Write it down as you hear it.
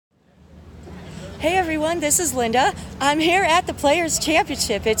Hey everyone, this is Linda. I'm here at the Players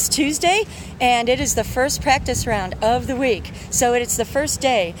Championship. It's Tuesday and it is the first practice round of the week. So it's the first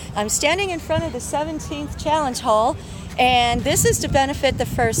day. I'm standing in front of the 17th Challenge Hall and this is to benefit the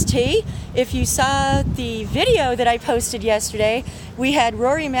first tee. If you saw the video that I posted yesterday, we had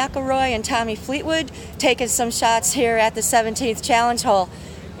Rory McIlroy and Tommy Fleetwood taking some shots here at the 17th Challenge Hall.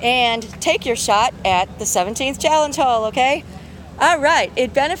 And take your shot at the 17th Challenge Hall, okay? All right,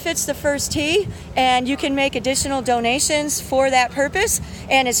 it benefits the first tee and you can make additional donations for that purpose.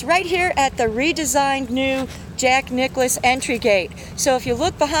 And it's right here at the redesigned new Jack Nicklaus entry gate. So if you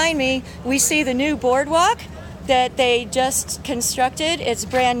look behind me, we see the new boardwalk that they just constructed. It's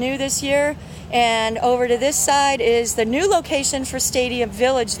brand new this year. And over to this side is the new location for Stadium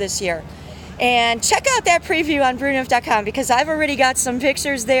Village this year. And check out that preview on BrewNymph.com because I've already got some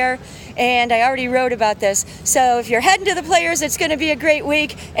pictures there and I already wrote about this. So if you're heading to the Players, it's going to be a great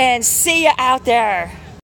week and see you out there.